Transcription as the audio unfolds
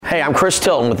Hey, I'm Chris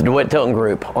Tilton with the DeWitt Tilton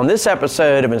Group. On this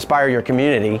episode of Inspire Your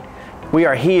Community, we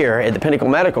are here at the Pinnacle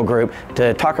Medical Group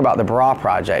to talk about the BRA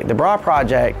Project. The BRA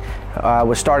Project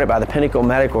was started by the Pinnacle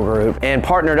Medical Group and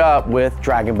partnered up with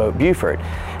Dragon Boat Buford.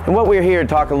 And what we're here to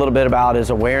talk a little bit about is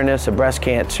awareness of breast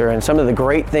cancer and some of the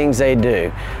great things they do.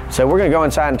 So we're going to go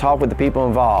inside and talk with the people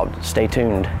involved. Stay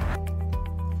tuned.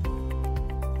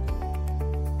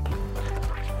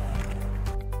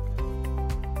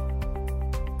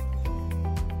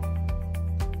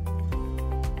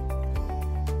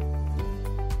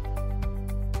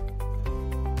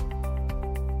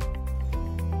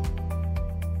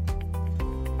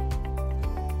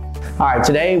 All right,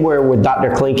 today we're with Dr.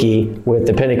 Klinke with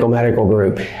the Pinnacle Medical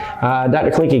Group.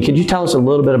 Dr. Klinke, could you tell us a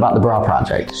little bit about the BRA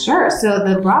Project? Sure. So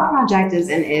the BRA Project is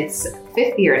in its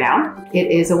 5th year now.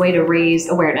 It is a way to raise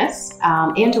awareness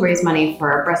and to raise money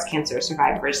for breast cancer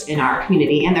survivors in our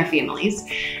community and their families.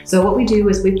 So what we do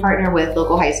is we partner with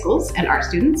local high schools and art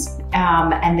students,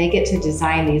 and they get to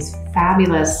design these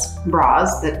fabulous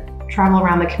bras that travel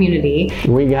around the community.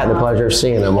 We got the pleasure of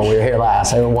seeing them when we were here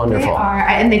last. They were wonderful. They are,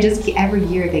 and they just, every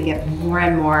year they get more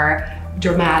and more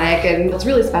dramatic, and what's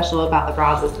really special about the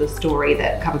bras is the story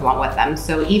that comes along with them.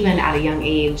 So even at a young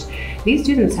age, these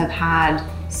students have had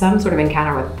some sort of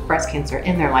encounter with breast cancer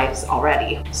in their lives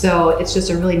already. So it's just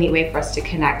a really neat way for us to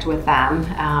connect with them.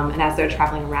 And as they're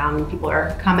traveling around, people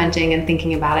are commenting and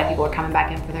thinking about it. People are coming back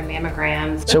in for their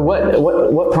mammograms. So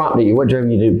what prompted you? What drove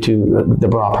you to the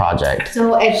BRA Project?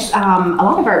 So it's a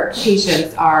lot of our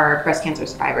patients are breast cancer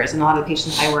survivors, and a lot of the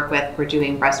patients I work with were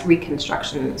doing breast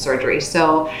reconstruction surgery.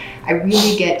 So I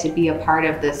really get to be a part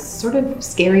of this sort of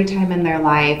scary time in their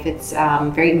life. It's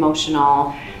very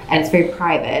emotional, and it's very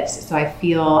private, so I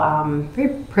feel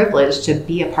very privileged to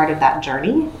be a part of that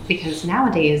journey, because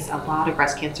nowadays a lot of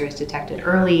breast cancer is detected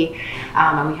early,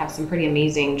 and we have some pretty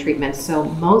amazing treatments. So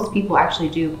most people actually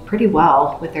do pretty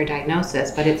well with their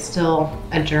diagnosis, but it's still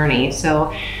a journey.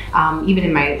 So even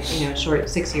in my short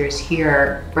 6 years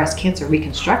here, breast cancer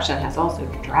reconstruction has also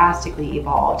drastically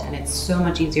evolved, and it's so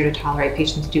much easier to tolerate.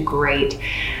 Patients do great.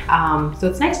 So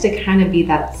it's nice to kind of be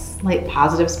that slight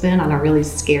positive spin on a really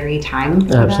scary time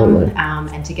for Absolutely. them,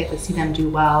 and to get to see them do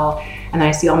well. And then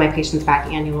I see all my patients back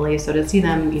annually, so to see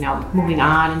them, moving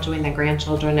on, enjoying their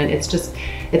grandchildren, and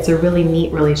it's a really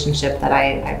neat relationship that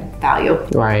I value.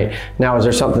 Right. Now, is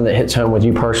there something that hits home with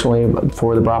you personally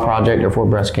for the BRA Project or for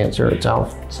breast cancer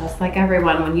itself? Just like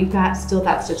everyone, when you've got still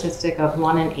that statistic of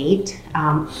 1 in 8,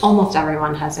 almost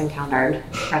everyone has encountered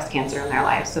breast cancer in their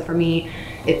lives. So for me,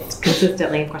 it's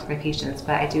consistently, of course, my patients,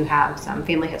 but I do have some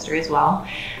family history as well.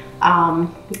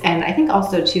 And I think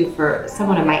also too, for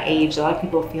someone of my age, a lot of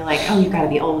people feel like, oh, you've got to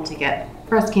be old to get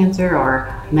breast cancer,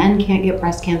 or men can't get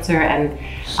breast cancer. And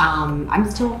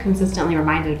I'm still consistently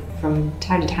reminded from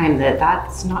time to time that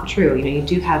that's not true. You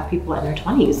do have people in their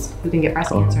 20s who can get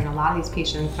breast cancer, and a lot of these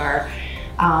patients are,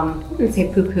 I wouldn't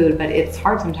say poo-pooed, but it's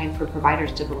hard sometimes for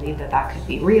providers to believe that that could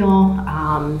be real.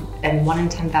 And 1 in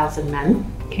 10,000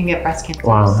 men can get breast cancer.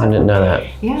 Wow, so, I didn't know that.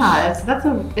 Yeah,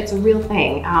 it's a real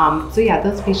thing. So yeah,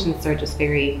 those patients are just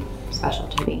very special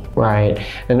to me. Right,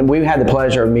 and we've had the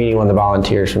pleasure of meeting one of the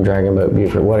volunteers from Dragon Boat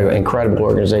Buford. What an incredible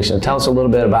organization. Tell us a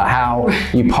little bit about how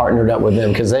you partnered up with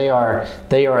them, because they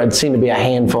seem to be a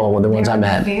handful with the ones I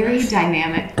met. Very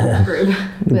dynamic group.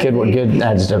 Good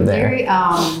adjective there. Very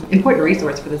important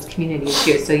resource for this community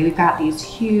too. So you've got these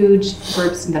huge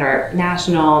groups that are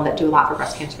national that do a lot for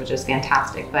breast cancer, which is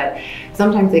fantastic, but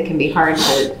sometimes it can be hard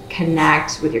to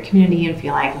connect with your community and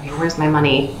feel like, okay, where's my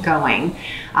money going?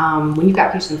 When you've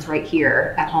got patients right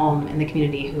here at home in the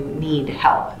community who need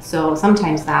help. So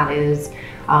sometimes that is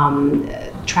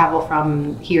travel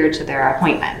from here to their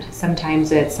appointment.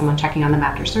 Sometimes it's someone checking on them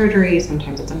after surgery.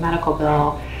 Sometimes it's a medical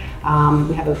bill.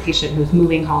 We have a patient who's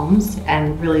moving homes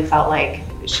and really felt like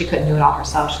she couldn't do it all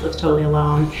herself. She lives totally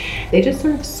alone. They just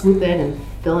sort of swoop in and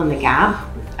fill in the gap.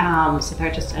 So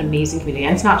they're just an amazing community.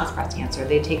 And it's not just breast cancer.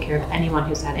 They take care of anyone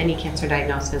who's had any cancer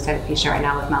diagnosis. I have a patient right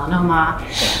now with melanoma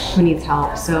who needs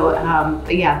help. So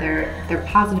yeah, they're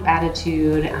positive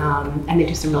attitude, and they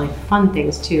do some really fun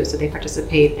things too. So they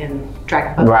participate in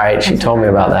Dragon Boat. Right, she told me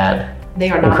about that.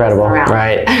 They are not incredible, around.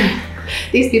 Right.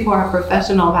 These people are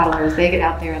professional paddlers. They get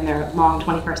out there in their long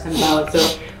 20-person boat.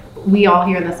 So we all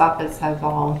here in this office have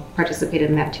all participated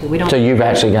in that too. We don't. So you've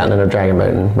actually gotten in a Dragon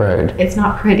Boat Road. It's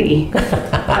not pretty.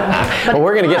 Well,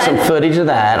 we're going to get some footage of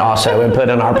that also and put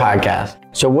on our podcast.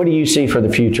 So what do you see for the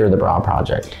future of the BRA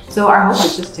Project? So our hope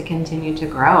is just to continue to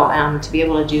grow, to be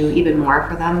able to do even more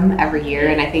for them every year.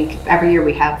 And I think every year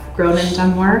we have grown and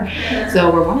done more.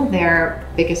 So we're one of their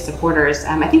biggest supporters.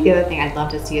 I think the other thing I'd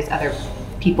love to see is other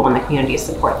people in the community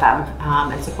support them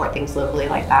and support things locally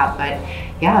like that. But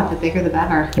yeah, the bigger the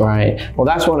better. Right. Well,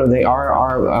 that's one of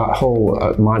our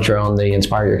whole mantra on the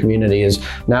Inspire Your Community is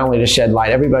not only to shed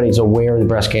light. Everybody's aware of the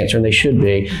breast cancer, and they should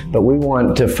be, but we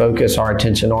want to focus our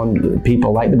attention on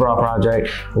people like the Bra Project,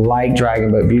 like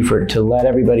Dragon Boat Beaufort, to let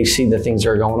everybody see the things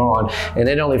that are going on, and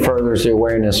it only furthers the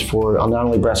awareness for not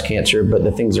only breast cancer, but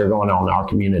the things that are going on in our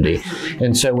community.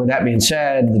 And so, with that being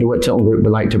said, the DeWitt Tilton Group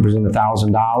would like to present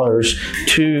 $1,000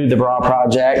 to the Bra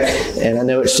Project, and I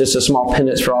know it's just a small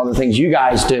penance for all the things you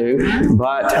guys do,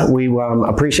 but we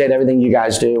appreciate everything you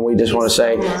guys do, and we just want to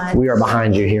say we are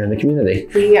behind you here in the community.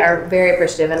 We are very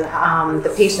appreciative, and the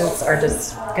patients are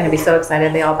just going to be so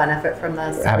excited. They all benefit from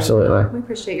this. Absolutely. We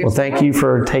appreciate your Well, support. thank you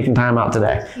for taking time out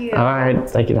today. Thank you. All right.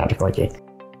 Thank you, Dr. Klinke.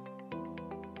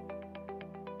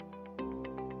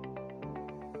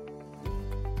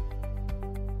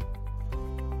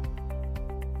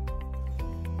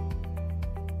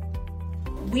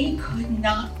 We could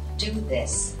not do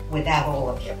this without all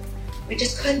of you. We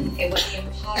just couldn't. It was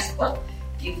impossible.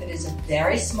 Beaufort is a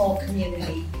very small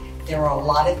community. There are a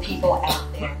lot of people out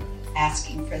there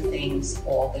asking for things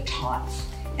all the time.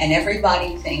 And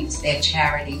everybody thinks their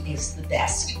charity is the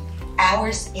best.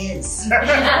 Ours is. And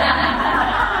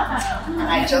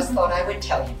I just thought I would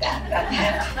tell you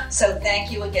that. So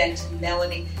thank you again to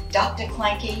Melanie. Dr.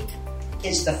 Klinke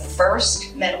is the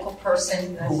first medical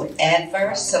person who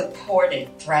ever supported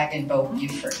Dragon Boat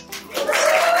Beaufort.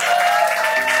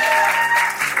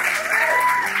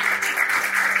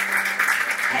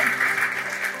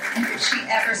 And if she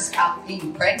ever stopped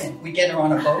being pregnant, we get her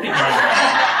on a boat again.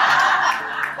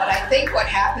 But I think what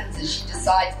happens is she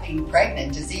decides being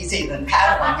pregnant is easier than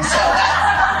paddling, so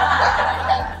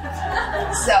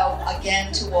that's So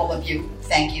again, to all of you,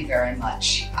 thank you very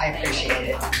much. I appreciate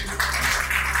it.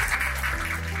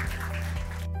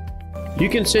 You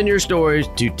can send your stories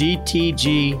to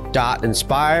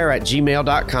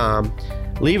dtg.inspire@gmail.com,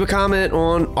 leave a comment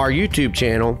on our YouTube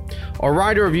channel, or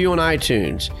write a review on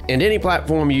iTunes, and any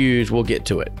platform you use, we'll get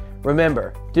to it.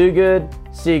 Remember, do good,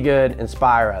 see good,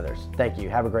 inspire others. Thank you.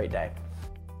 Have a great day.